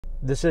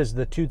This is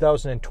the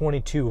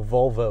 2022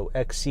 Volvo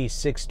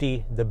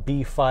XC60, the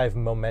B5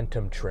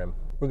 Momentum trim.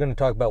 We're going to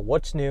talk about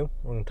what's new,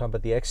 we're going to talk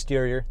about the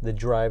exterior, the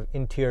drive,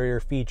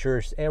 interior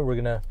features, and we're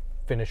going to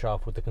finish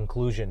off with the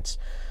conclusions.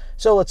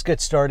 So let's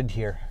get started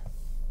here.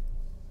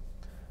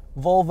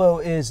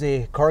 Volvo is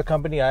a car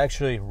company I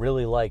actually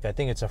really like. I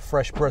think it's a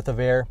fresh breath of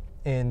air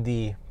in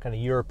the kind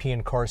of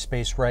European car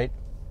space, right?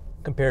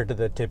 Compared to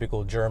the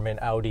typical German,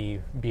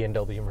 Audi,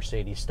 BMW,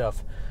 Mercedes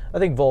stuff. I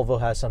think Volvo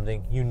has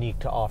something unique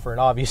to offer, and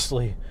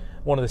obviously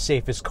one of the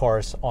safest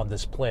cars on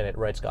this planet,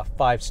 right? It's got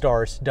 5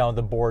 stars down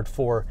the board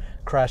for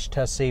crash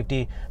test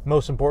safety.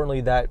 Most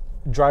importantly, that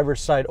driver's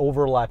side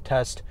overlap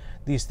test,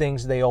 these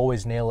things, they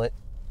always nail it.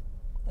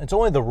 It's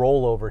only the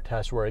rollover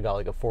test where I got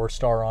like a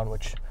 4-star on,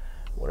 which,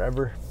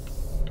 whatever.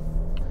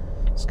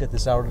 Let's get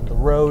this out on the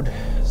road,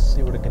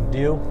 see what it can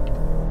do.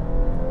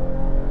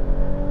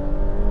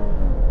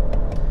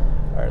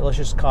 All right, let's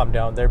just calm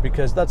down there,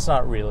 because that's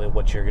not really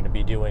what you're going to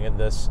be doing in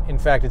this. In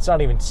fact, it's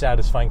not even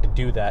satisfying to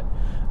do that,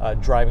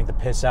 driving the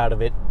piss out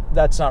of it.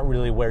 That's not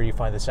really where you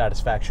find the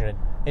satisfaction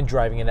in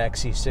driving an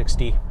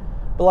XC60.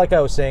 But like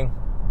I was saying,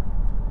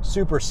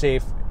 super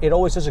safe. It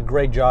always does a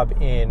great job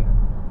in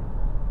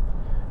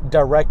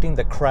directing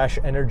the crash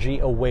energy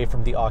away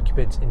from the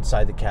occupants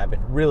inside the cabin.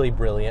 Really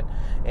brilliant.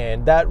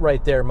 And that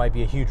right there might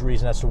be a huge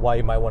reason as to why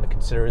you might want to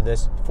consider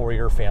this for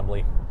your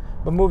family.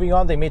 But moving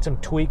on, they made some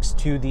tweaks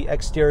to the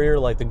exterior,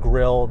 like the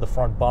grille, the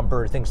front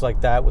bumper, things like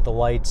that with the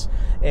lights.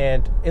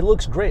 And it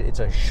looks great. It's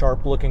a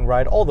sharp looking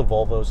ride. All the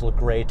Volvos look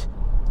great.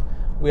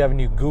 We have a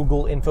new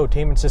Google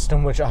infotainment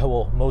system, which I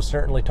will most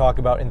certainly talk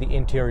about in the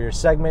interior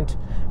segment.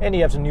 And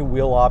you have some new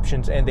wheel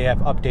options, and they have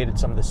updated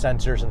some of the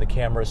sensors and the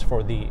cameras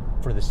for the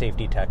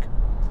safety tech.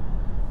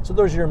 So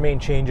those are your main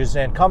changes.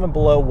 And comment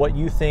below what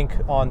you think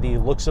on the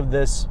looks of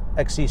this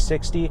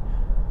XC60.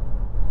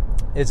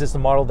 Is this the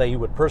model that you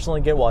would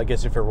personally get? Well, I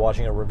guess if you're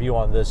watching a review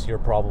on this, you're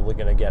probably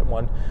going to get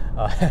one,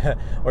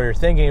 or you're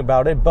thinking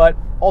about it. But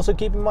also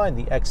keep in mind,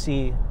 the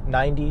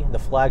XC90, the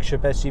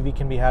flagship SUV,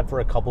 can be had for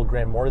a couple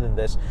grand more than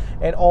this.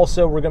 And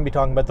also, we're going to be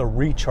talking about the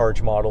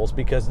recharge models,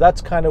 because that's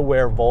kind of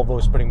where Volvo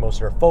is putting most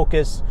of their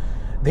focus.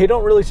 They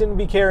don't really seem to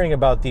be caring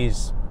about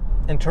these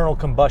internal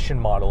combustion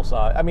models.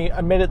 I mean,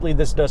 admittedly,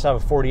 this does have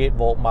a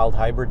 48-volt mild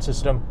hybrid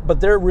system, but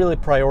they're really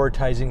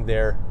prioritizing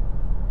their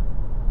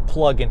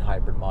plug-in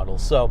hybrid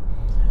models. So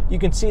you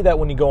can see that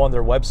when you go on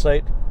their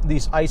website,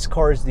 these ICE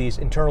cars, these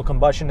internal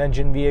combustion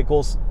engine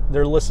vehicles,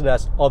 they're listed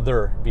as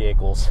other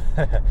vehicles.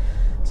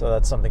 So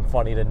that's something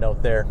funny to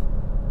note there.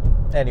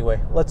 Anyway,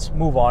 let's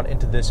move on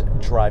into this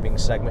driving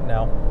segment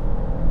now.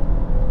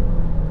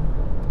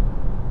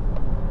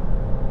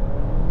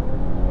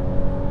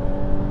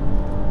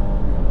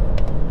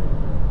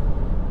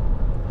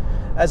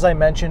 As I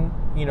mentioned,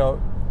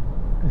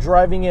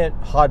 driving it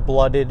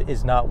hot-blooded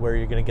is not where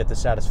you're going to get the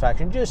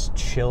satisfaction. Just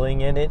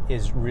chilling in it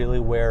is really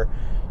where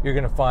you're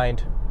going to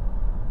find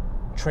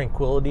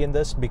tranquility in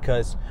this,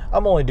 because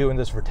I'm only doing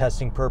this for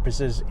testing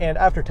purposes. And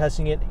after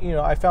testing it,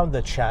 I found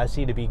the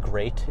chassis to be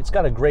great. It's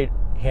got a great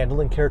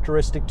handling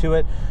characteristic to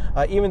it,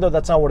 even though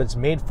that's not what it's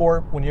made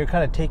for. When you're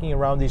kind of taking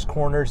around these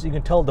corners, you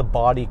can tell the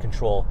body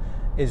control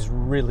is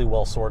really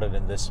well sorted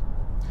in this.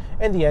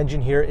 And the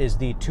engine here is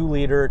the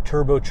 2-liter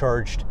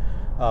turbocharged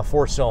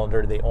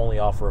 4-cylinder. They only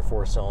offer a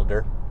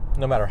 4-cylinder.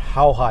 No matter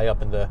how high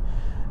up in the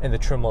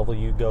trim level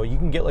you go, you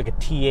can get like a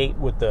T8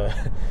 with the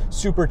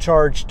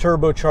supercharged,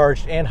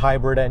 turbocharged, and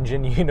hybrid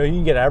engine. You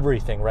can get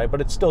everything, right?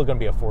 But it's still going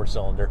to be a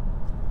 4-cylinder.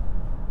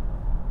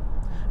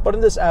 But in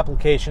this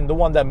application, the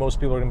one that most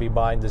people are going to be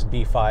buying, this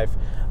B5,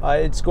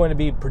 it's going to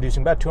be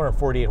producing about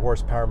 248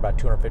 horsepower and about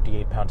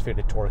 258 pounds-feet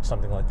of torque,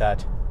 something like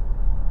that.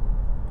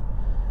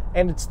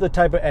 And it's the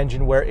type of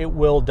engine where it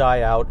will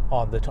die out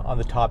on the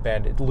top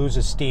end. It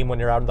loses steam when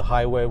you're out on the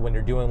highway, when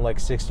you're doing like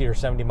 60 or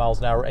 70 miles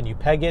an hour and you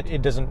peg it,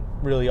 it doesn't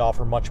really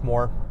offer much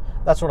more.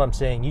 That's what I'm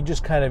saying. You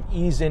just kind of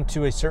ease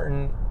into a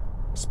certain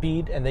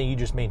speed, and then you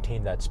just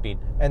maintain that speed.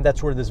 And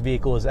that's where this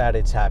vehicle is at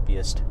its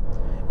happiest.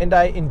 And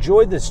I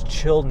enjoy this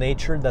chill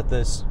nature that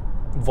this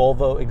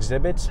Volvo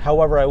exhibits.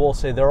 However, I will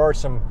say there are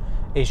some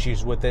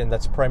issues with it, and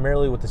that's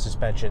primarily with the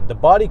suspension. The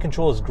body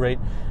control is great,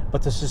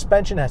 but the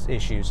suspension has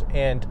issues.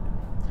 And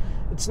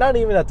it's not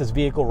even that this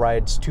vehicle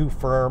rides too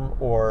firm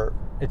or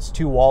it's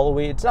too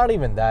wallowy. It's not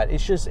even that.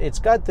 It's just, it's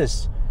got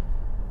this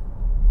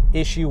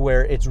issue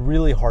where it's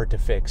really hard to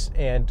fix.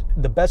 And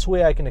the best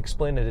way I can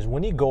explain it is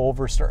when you go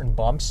over certain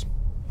bumps,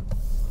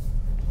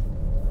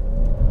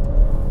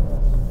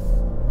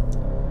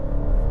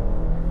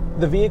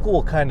 the vehicle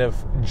will kind of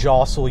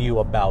jostle you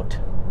about.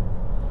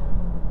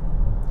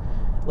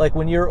 Like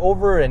when you're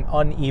over an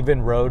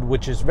uneven road,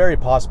 which is very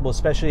possible,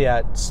 especially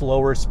at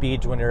slower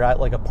speeds when you're at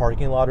like a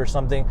parking lot or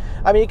something.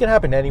 I mean, it can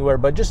happen anywhere,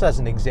 but just as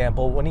an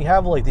example, when you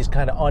have like these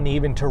kind of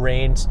uneven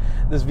terrains,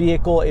 this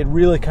vehicle, it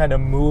really kind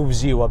of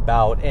moves you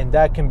about, and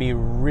that can be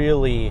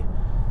really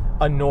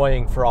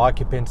annoying for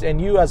occupants and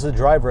you as the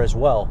driver as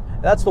well.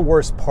 That's the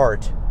worst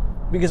part,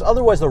 because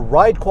otherwise the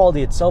ride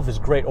quality itself is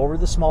great over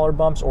the smaller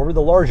bumps, over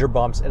the larger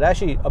bumps. It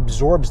actually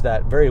absorbs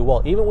that very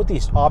well, even with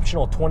these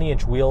optional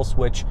 20-inch wheels,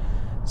 which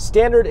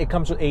Standard, it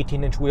comes with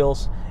 18-inch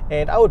wheels,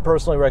 and I would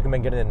personally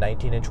recommend getting the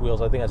 19-inch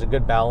wheels. I think that's a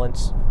good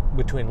balance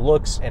between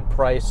looks and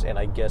price and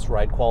I guess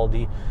ride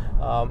quality.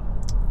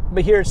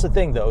 But here's the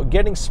thing though,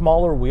 getting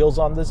smaller wheels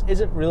on this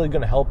isn't really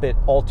going to help it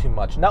all too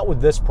much. Not with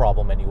this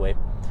problem anyway.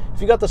 If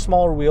you got the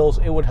smaller wheels,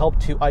 it would help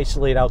to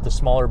isolate out the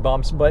smaller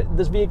bumps, but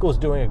this vehicle is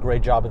doing a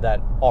great job of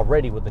that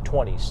already with the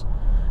 20s.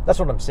 That's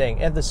what I'm saying.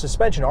 And the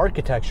suspension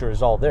architecture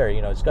is all there.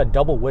 You know, it's got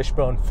double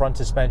wishbone front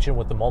suspension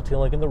with the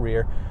multi-link in the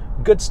rear.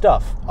 Good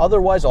stuff.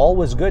 Otherwise, all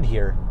was good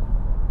here.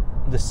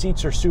 The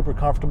seats are super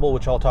comfortable,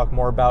 which I'll talk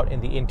more about in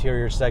the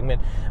interior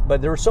segment.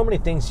 But there are so many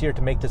things here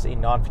to make this a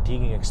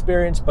non-fatiguing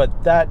experience,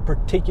 but that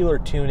particular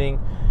tuning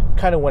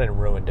kind of went and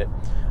ruined it.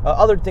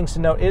 Other things to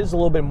note, it is a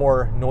little bit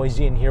more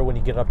noisy in here when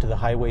you get up to the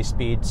highway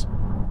speeds.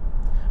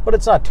 But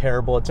it's not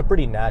terrible. It's a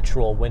pretty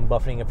natural wind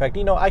buffeting effect.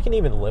 You know, I can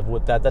even live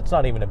with that. That's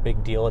not even a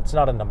big deal. It's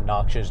not an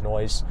obnoxious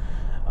noise.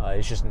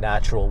 It's just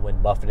natural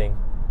wind buffeting.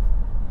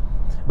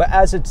 But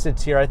as it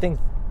sits here, I think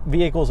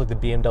vehicles like the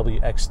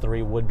BMW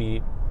X3 would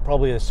be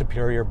probably a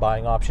superior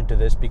buying option to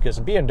this, because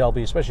the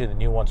BMW, especially the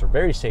new ones, are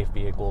very safe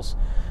vehicles.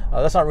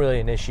 That's not really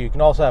an issue. You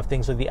can also have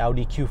things like the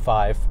Audi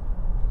Q5,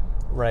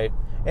 right?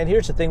 And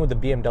here's the thing with the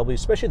BMW,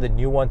 especially the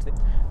new ones,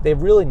 they've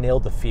really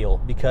nailed the feel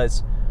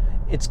because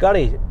it's got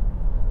a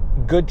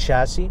good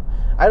chassis.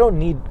 I don't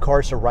need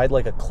cars to ride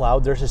like a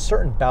cloud. There's a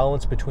certain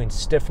balance between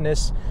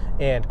stiffness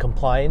and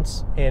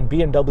compliance, and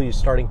BMW is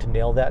starting to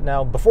nail that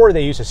now. Before,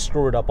 they used to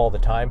screw it up all the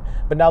time,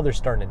 but now they're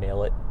starting to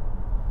nail it.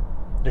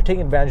 They're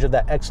taking advantage of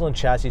that excellent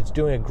chassis. It's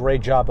doing a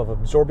great job of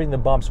absorbing the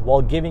bumps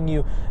while giving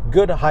you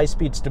good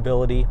high-speed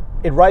stability.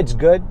 It rides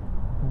good,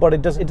 but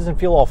it doesn't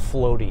feel all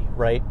floaty,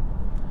 right?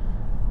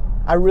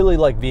 I really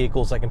like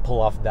vehicles that can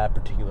pull off that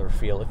particular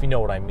feel, if you know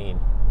what I mean.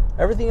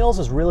 Everything else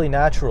is really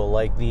natural,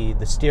 like the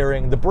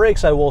steering. The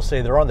brakes, I will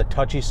say, they're on the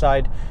touchy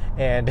side,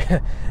 and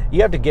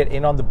you have to get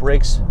in on the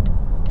brakes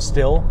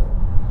still,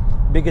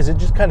 because it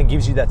just kind of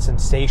gives you that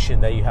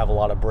sensation that you have a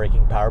lot of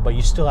braking power, but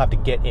you still have to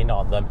get in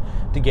on them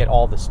to get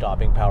all the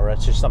stopping power.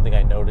 That's just something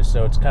I noticed,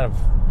 so it's kind of,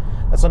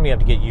 that's something you have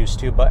to get used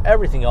to. But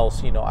everything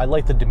else, you know, I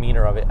like the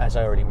demeanor of it, as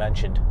I already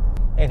mentioned.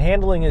 And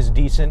handling is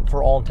decent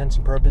for all intents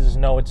and purposes.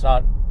 No, it's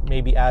not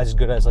maybe as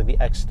good as like the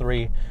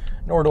X3,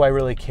 nor do I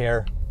really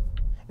care.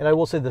 And I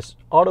will say this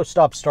auto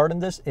stop start in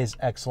this is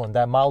excellent.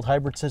 That mild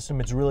hybrid system,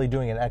 it's really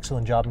doing an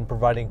excellent job in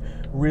providing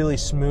really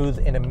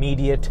smooth and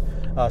immediate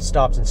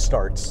stops and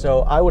starts.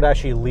 So I would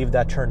actually leave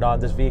that turned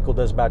on. This vehicle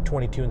does about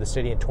 22 in the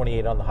city and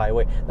 28 on the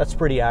highway. That's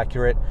pretty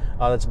accurate.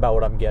 That's about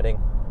what I'm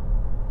getting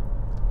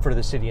for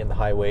the city and the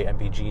highway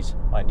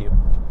MPGs, mind you.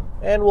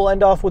 And we'll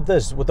end off with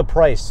this, with the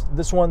price.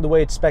 This one, the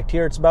way it's spec'd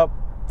here, it's about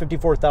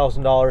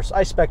 $54,000.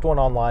 I spec'd one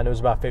online. It was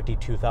about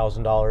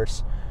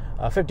 $52,000.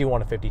 51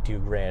 to 52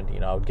 grand.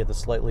 You know, I would get the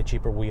slightly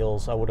cheaper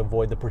wheels. I would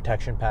avoid the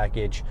protection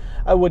package.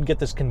 I would get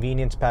this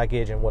convenience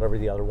package, and whatever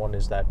the other one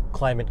is, that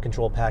climate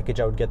control package,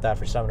 I would get that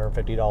for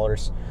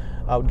 $750.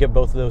 I would get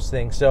both of those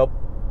things. So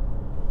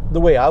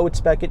the way I would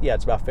spec it, yeah,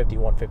 it's about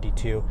 51,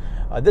 52.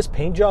 This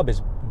paint job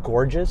is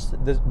gorgeous,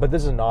 but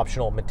this is an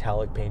optional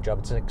metallic paint job.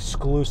 It's an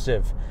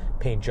exclusive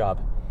paint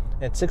job.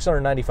 And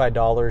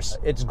 $695,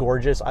 it's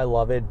gorgeous. I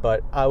love it,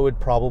 but I would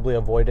probably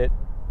avoid it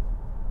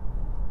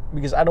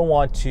because I don't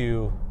want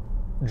to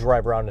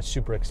drive around a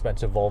super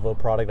expensive Volvo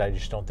product. I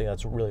just don't think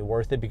that's really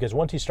worth it, because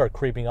once you start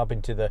creeping up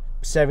into the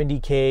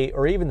 70K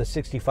or even the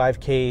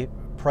 65K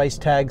price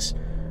tags,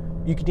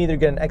 you can either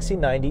get an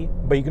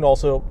XC90, but you can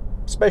also,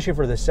 especially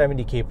for the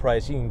 70K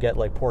price, you can get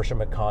like Porsche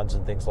Macans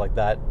and things like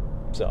that.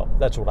 So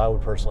that's what I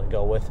would personally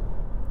go with.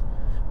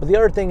 But the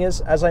other thing is,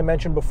 as I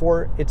mentioned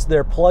before, it's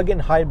their plug-in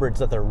hybrids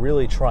that they're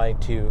really trying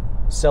to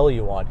sell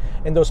you on.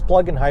 And those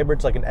plug-in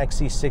hybrids, like an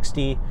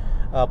XC60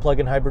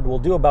 plug-in hybrid, will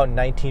do about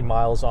 19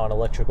 miles on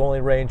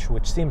electric-only range,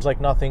 which seems like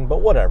nothing,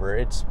 but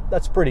whatever.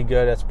 That's pretty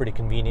good. That's pretty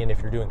convenient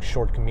if you're doing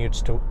short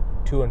commutes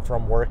to and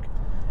from work.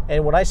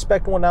 And when I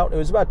spec'd one out, it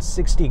was about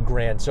 60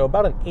 grand, so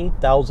about an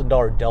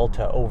 $8,000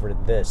 delta over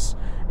this.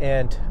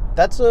 And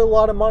that's a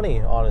lot of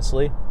money,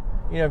 honestly.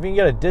 You know, if you can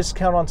get a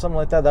discount on something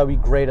like that, that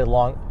would be great,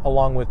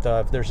 along with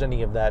if there's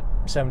any of that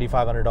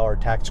 $7,500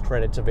 tax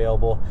credits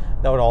available.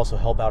 That would also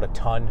help out a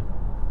ton.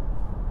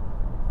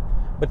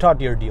 But talk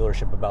to your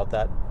dealership about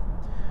that.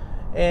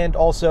 And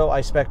also,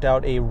 I spec'd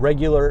out a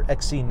regular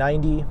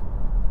XC90,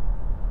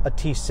 a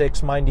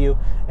T6, mind you,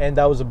 and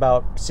that was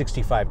about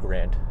 65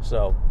 grand.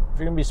 So if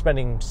you're going to be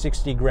spending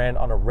 60 grand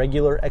on a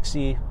regular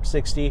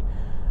XC60,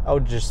 I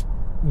would just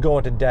go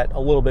into debt a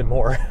little bit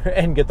more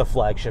and get the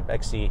flagship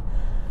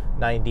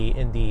XC90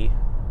 in the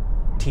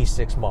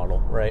T6 model,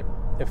 right?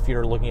 If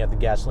you're looking at the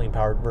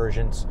gasoline-powered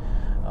versions,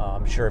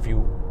 I'm sure if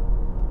you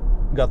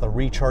got the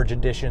Recharge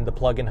Edition, the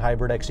plug-in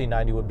hybrid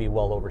XC90 would be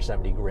well over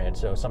 70 grand,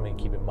 so something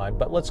to keep in mind.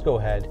 But let's go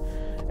ahead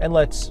and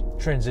let's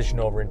transition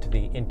over into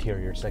the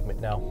interior segment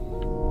now.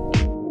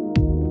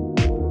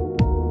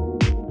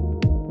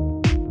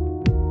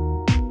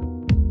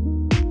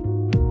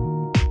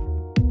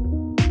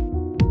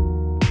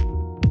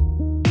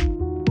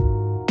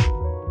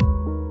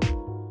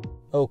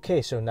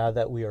 Okay, so now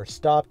that we are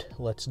stopped,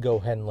 let's go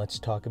ahead and let's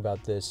talk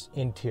about this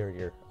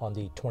interior on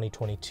the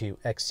 2022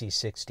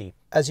 XC60.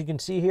 As you can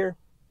see here,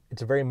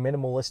 it's a very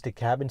minimalistic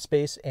cabin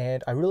space,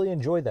 and I really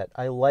enjoy that.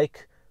 I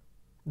like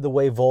the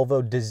way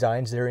Volvo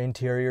designs their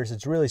interiors.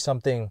 It's really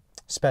something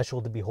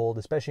special to behold,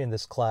 especially in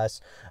this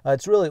class.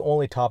 It's really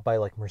only topped by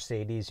like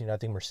Mercedes. I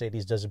think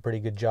Mercedes does a pretty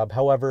good job.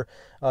 However,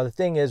 the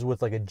thing is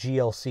with like a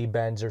GLC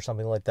Benz or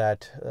something like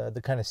that,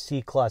 the kind of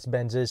C-class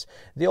Benzes,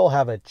 they all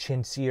have a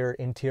chintzier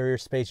interior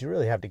space. You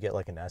really have to get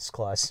like an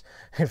S-class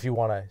if you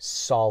want a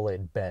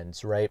solid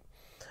Benz, right?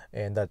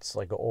 And that's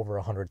like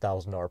over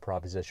 $100,000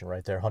 proposition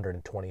right there,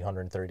 $120,000,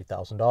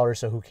 $130,000.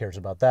 So who cares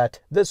about that?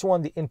 This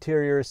one, the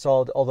interior is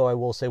solid. Although I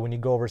will say, when you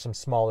go over some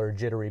smaller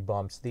jittery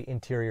bumps, the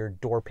interior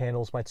door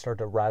panels might start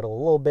to rattle a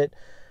little bit.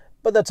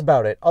 But that's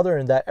about it. Other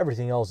than that,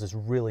 everything else is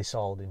really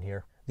solid in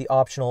here. The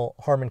optional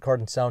Harman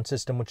Kardon sound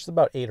system, which is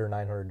about $800 or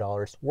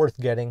 $900, worth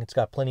getting. It's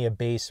got plenty of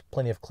bass,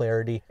 plenty of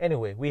clarity.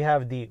 Anyway, we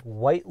have the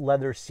white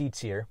leather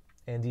seats here,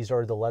 and these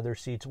are the leather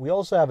seats. We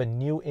also have a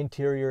new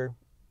interior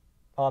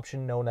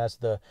option known as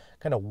the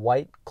kind of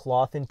white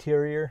cloth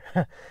interior.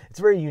 It's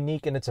very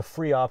unique and it's a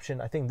free option.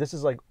 I think this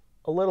is like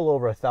a little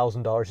over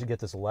 $1,000 to get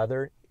this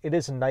leather. It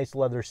is a nice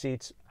leather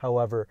seats.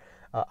 However,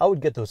 I would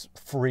get those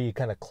free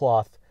kind of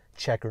cloth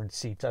checkered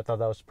seats. I thought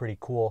that was pretty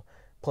cool.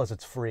 Plus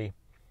it's free,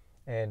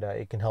 and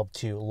it can help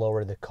to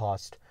lower the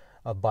cost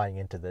of buying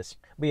into this.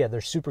 But yeah,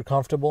 they're super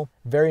comfortable,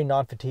 very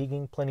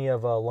non-fatiguing, plenty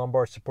of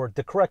lumbar support,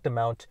 the correct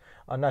amount,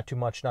 not too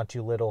much, not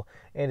too little,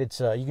 and it's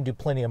you can do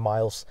plenty of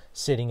miles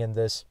sitting in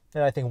this.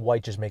 And I think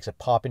white just makes it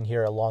pop in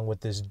here, along with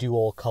this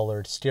dual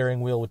colored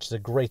steering wheel, which is a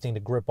great thing to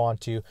grip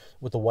onto.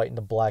 With the white and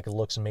the black, it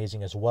looks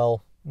amazing as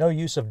well. No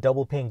use of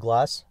double pane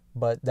glass,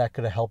 but that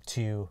could have helped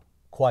to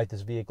quiet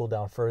this vehicle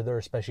down further,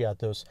 especially at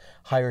those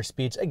higher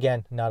speeds.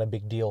 Again, not a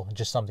big deal,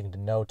 just something to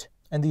note.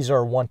 And these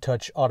are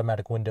one-touch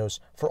automatic windows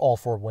for all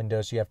 4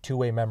 windows. You have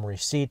two-way memory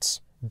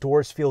seats.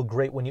 Doors feel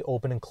great when you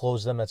open and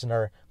close them. That's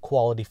another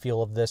quality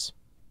feel of this.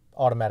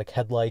 Automatic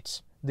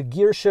headlights. The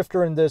gear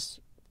shifter in this,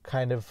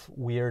 kind of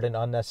weird and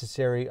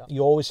unnecessary.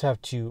 You always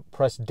have to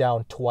press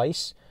down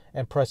twice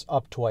and press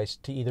up twice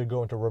to either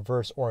go into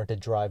reverse or into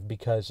drive,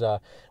 because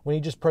when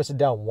you just press it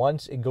down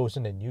once, it goes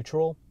into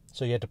neutral.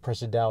 So you have to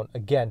press it down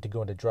again to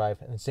go into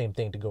drive, and the same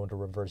thing to go into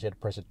reverse. You have to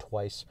press it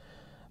twice,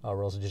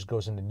 or else it just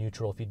goes into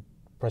neutral if you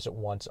press it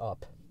once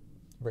up.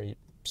 Very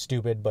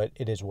stupid, but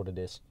it is what it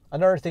is.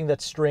 Another thing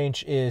that's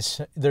strange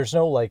is there's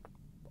no like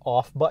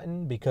off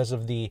button because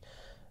of the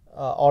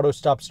auto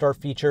stop start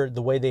feature.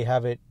 The way they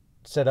have it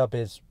set up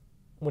is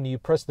when you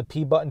press the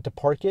P button to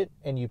park it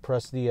and you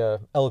press the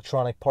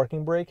electronic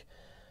parking brake,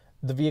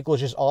 the vehicle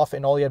is just off,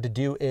 and all you have to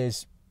do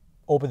is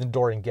open the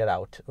door and get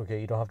out. Okay,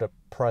 you don't have to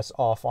press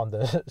off on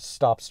the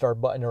stop start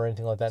button or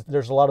anything like that.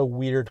 There's a lot of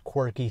weird,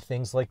 quirky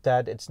things like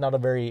that. It's not a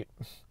very,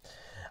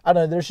 I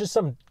don't know, there's just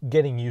some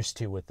getting used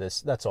to with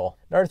this, that's all.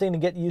 Another thing to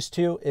get used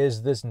to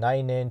is this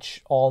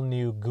 9-inch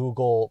all-new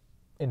Google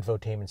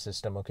infotainment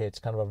system. Okay, it's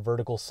kind of a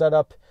vertical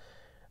setup.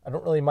 I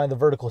don't really mind the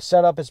vertical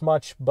setup as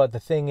much, but the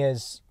thing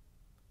is,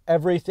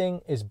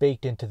 everything is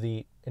baked into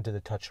the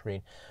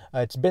touchscreen.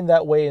 It's been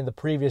that way in the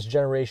previous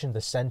generation,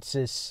 the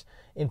Sensus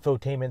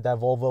infotainment that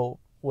Volvo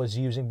was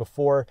using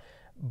before,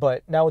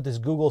 but now with this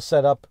Google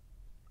setup,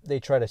 they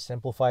try to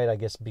simplify it, I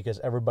guess, because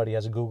everybody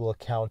has a Google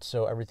account,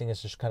 so everything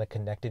is just kind of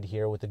connected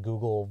here with the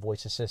Google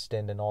voice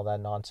assistant and all that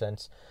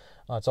nonsense.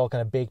 It's all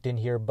kind of baked in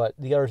here. But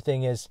the other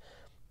thing is,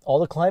 all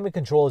the climate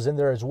control is in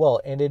there as well,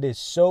 and it is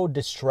so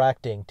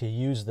distracting to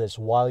use this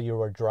while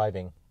you are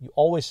driving. You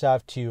always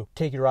have to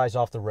take your eyes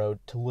off the road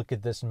to look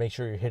at this and make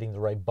sure you're hitting the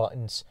right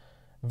buttons.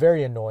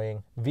 Very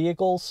annoying.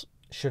 Vehicles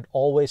should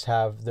always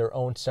have their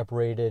own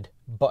separated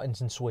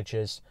buttons and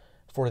switches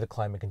for the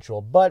climate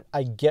control. But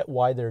I get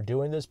why they're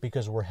doing this,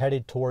 because we're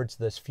headed towards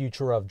this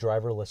future of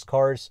driverless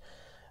cars.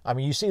 I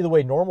mean, you see the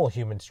way normal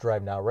humans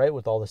drive now, right?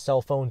 With all the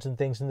cell phones and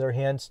things in their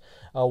hands.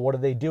 What are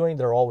they doing?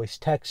 They're always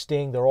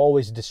texting. They're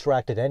always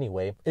distracted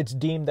anyway. It's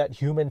deemed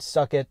that humans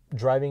suck at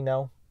driving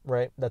now,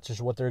 right? That's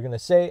just what they're going to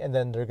say. And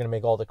then they're going to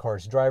make all the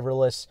cars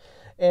driverless.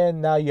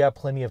 And now you have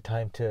plenty of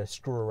time to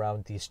screw around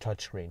with these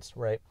touchscreens,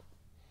 right?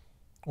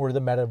 Or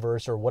the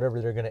metaverse, or whatever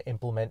they're going to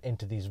implement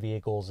into these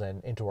vehicles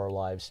and into our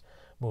lives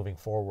moving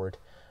forward.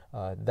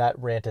 That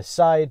rant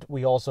aside,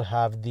 we also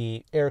have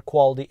the air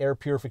quality, air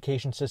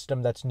purification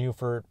system that's new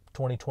for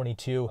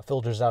 2022.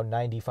 Filters out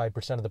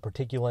 95% of the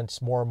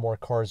particulates. More and more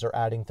cars are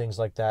adding things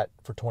like that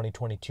for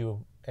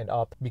 2022 and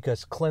up,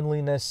 because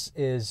cleanliness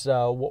is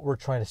what we're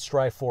trying to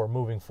strive for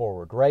moving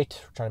forward, right?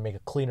 We're trying to make a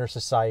cleaner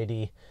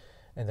society,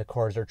 and the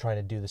cars are trying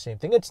to do the same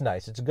thing. It's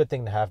nice. It's a good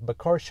thing to have, but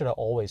cars should have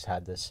always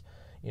had this,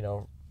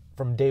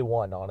 from day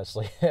one,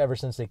 honestly, ever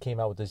since they came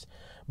out with these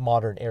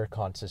modern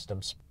aircon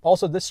systems.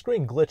 Also, this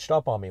screen glitched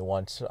up on me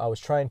once. I was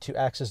trying to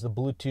access the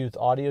Bluetooth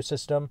audio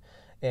system,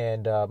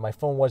 and my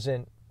phone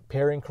wasn't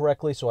pairing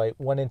correctly, so I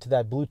went into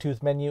that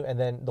Bluetooth menu, and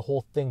then the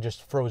whole thing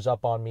just froze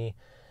up on me.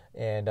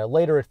 And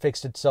later it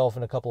fixed itself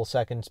in a couple of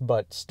seconds,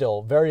 but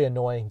still very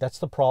annoying. That's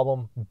the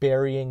problem,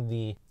 burying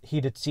the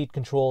heated seat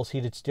controls,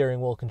 heated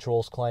steering wheel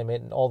controls,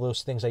 climate, and all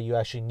those things that you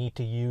actually need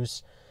to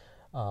use.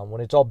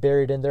 When it's all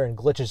buried in there and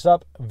glitches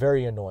up,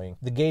 very annoying.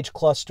 The gauge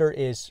cluster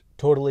is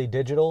totally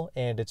digital,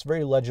 and it's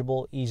very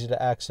legible, easy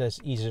to access,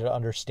 easy to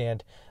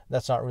understand.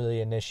 That's not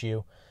really an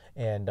issue,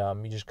 and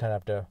you just kind of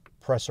have to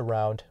press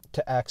around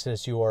to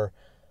access your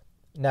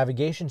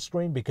navigation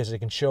screen, because it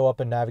can show up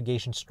a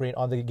navigation screen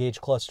on the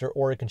gauge cluster,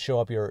 or it can show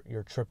up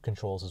your trip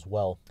controls as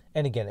well.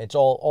 And again, it's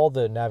all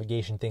the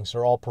navigation things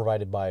are all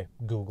provided by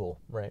Google,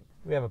 right?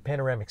 We have a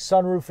panoramic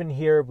sunroof in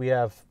here. We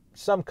have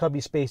some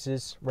cubby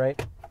spaces,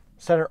 right?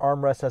 Center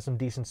armrest has some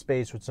decent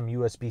space with some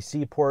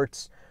USB-C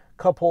ports,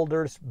 cup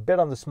holders, bit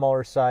on the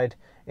smaller side,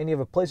 and you have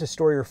a place to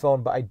store your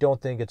phone, but I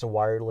don't think it's a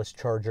wireless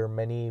charger.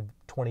 Many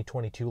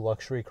 2022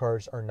 luxury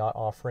cars are not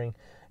offering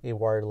a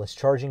wireless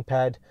charging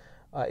pad.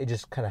 It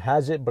just kind of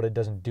has it, but it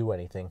doesn't do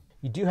anything.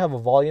 You do have a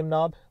volume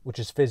knob, which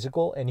is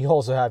physical, and you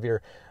also have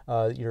your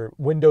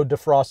window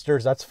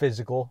defrosters. That's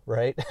physical,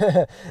 right?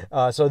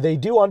 So they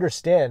do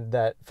understand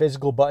that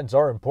physical buttons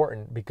are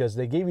important, because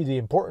they gave you the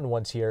important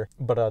ones here,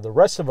 but the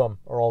rest of them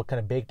are all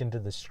kind of baked into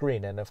the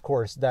screen. And of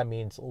course, that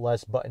means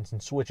less buttons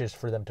and switches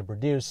for them to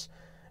produce,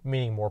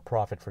 meaning more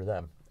profit for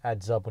them.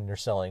 Adds up when you're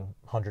selling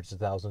hundreds of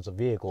thousands of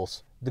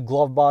vehicles. The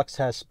glove box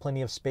has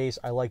plenty of space.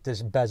 I like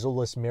this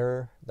bezel-less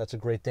mirror. That's a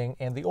great thing.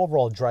 And the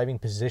overall driving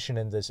position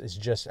in this is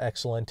just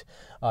excellent.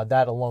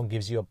 That alone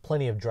gives you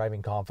plenty of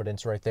driving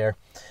confidence right there.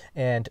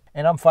 And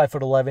I'm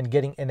 5'11".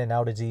 Getting in and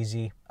out is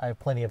easy. I have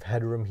plenty of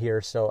headroom here,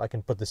 so I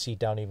can put the seat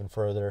down even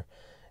further.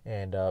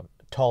 And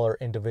taller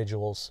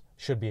individuals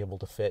should be able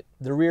to fit.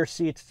 The rear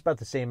seats, it's about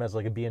the same as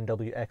like a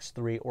BMW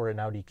X3 or an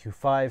Audi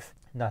Q5.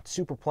 Not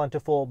super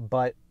plentiful,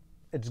 but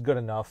it's good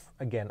enough.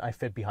 Again, I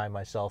fit behind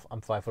myself.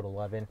 I'm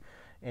 5'11",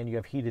 and you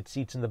have heated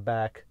seats in the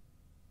back,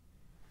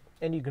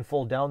 and you can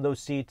fold down those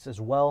seats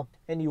as well,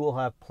 and you will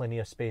have plenty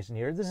of space in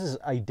here. This is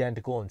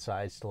identical in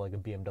size to like a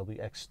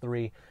BMW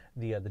X3.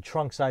 The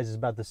trunk size is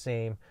about the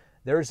same.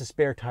 There is a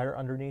spare tire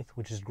underneath,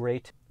 which is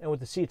great, and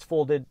with the seats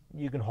folded,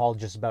 you can haul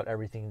just about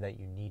everything that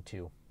you need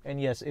to. And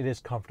yes, it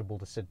is comfortable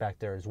to sit back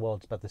there as well.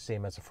 It's about the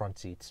same as the front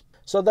seats.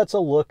 So that's a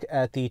look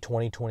at the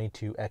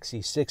 2022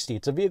 XC60.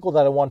 It's a vehicle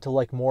that I want to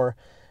like more,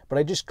 but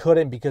I just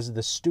couldn't because of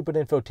the stupid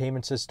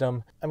infotainment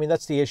system. I mean,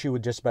 that's the issue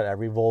with just about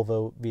every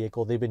Volvo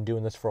vehicle. They've been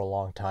doing this for a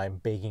long time,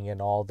 baking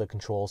in all the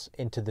controls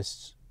into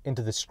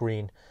the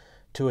screen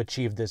to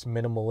achieve this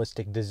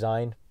minimalistic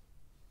design.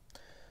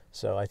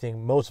 So I think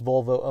most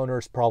Volvo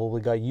owners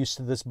probably got used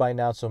to this by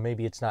now, so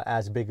maybe it's not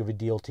as big of a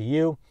deal to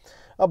you.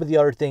 But the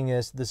other thing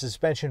is the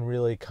suspension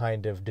really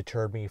kind of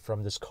deterred me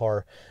from this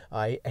car.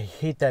 I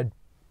hate that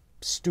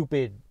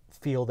stupid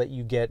feel that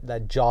you get,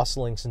 that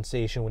jostling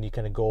sensation when you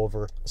kind of go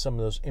over some of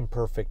those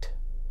imperfect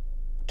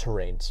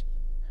terrains.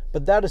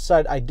 But that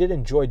aside, I did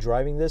enjoy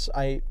driving this.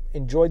 I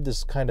enjoyed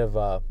this kind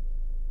of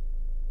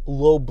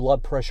low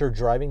blood pressure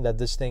driving that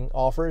this thing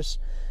offers,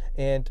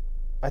 and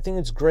I think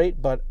it's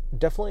great. But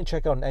definitely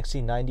check out an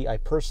XC90. I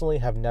personally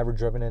have never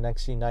driven an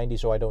XC90,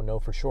 so I don't know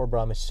for sure, but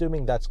I'm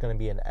assuming that's going to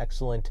be an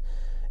excellent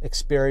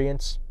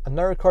experience.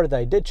 Another car that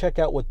I did check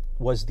out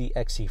was the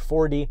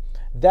XC40.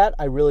 That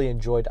I really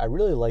enjoyed. I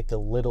really like the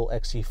little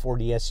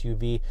XC40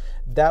 SUV.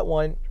 That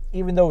one,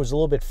 even though it was a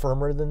little bit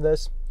firmer than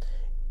this,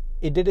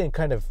 it didn't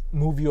kind of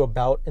move you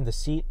about in the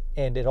seat,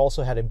 and it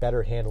also had a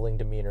better handling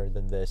demeanor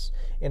than this.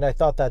 And I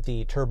thought that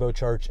the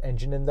turbocharged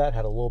engine in that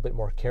had a little bit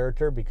more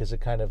character, because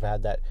it kind of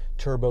had that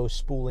turbo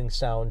spooling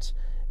sounds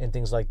and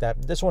things like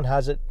that. This one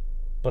has it,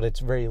 but it's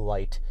very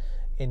light.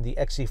 In the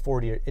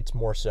XC40, it's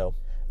more so.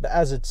 But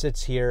as it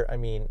sits here, I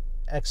mean,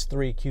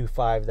 X3,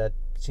 Q5, that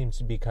seems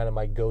to be kind of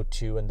my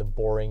go-to in the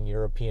boring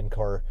European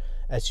car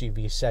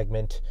SUV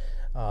segment.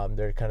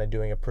 They're kind of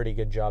doing a pretty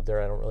good job there.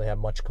 I don't really have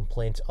much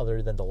complaints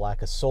other than the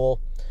lack of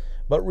soul.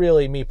 But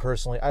really, me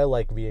personally, I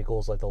like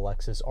vehicles like the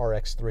Lexus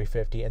RX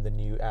 350 and the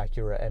new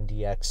Acura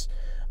MDX.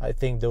 I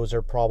think those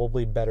are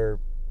probably better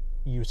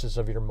uses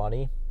of your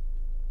money.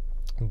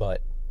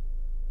 But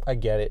I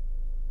get it.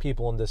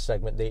 People in this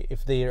segment,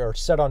 if they are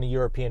set on a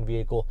European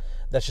vehicle,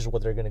 that's just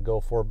what they're going to go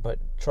for. But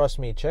trust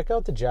me, check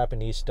out the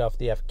Japanese stuff.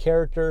 They have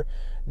character,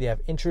 they have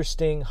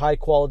interesting high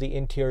quality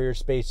interior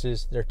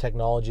spaces. Their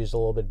technology is a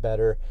little bit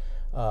better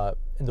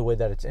in the way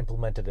that it's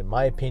implemented, in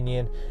my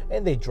opinion,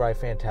 and they drive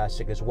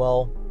fantastic as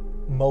well.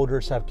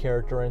 Motors have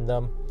character in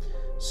them,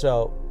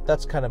 so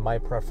that's kind of my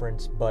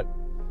preference. But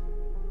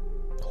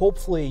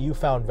hopefully you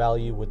found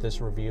value with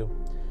this review.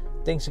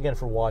 Thanks again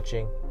for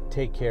watching.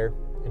 Take care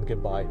and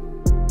goodbye.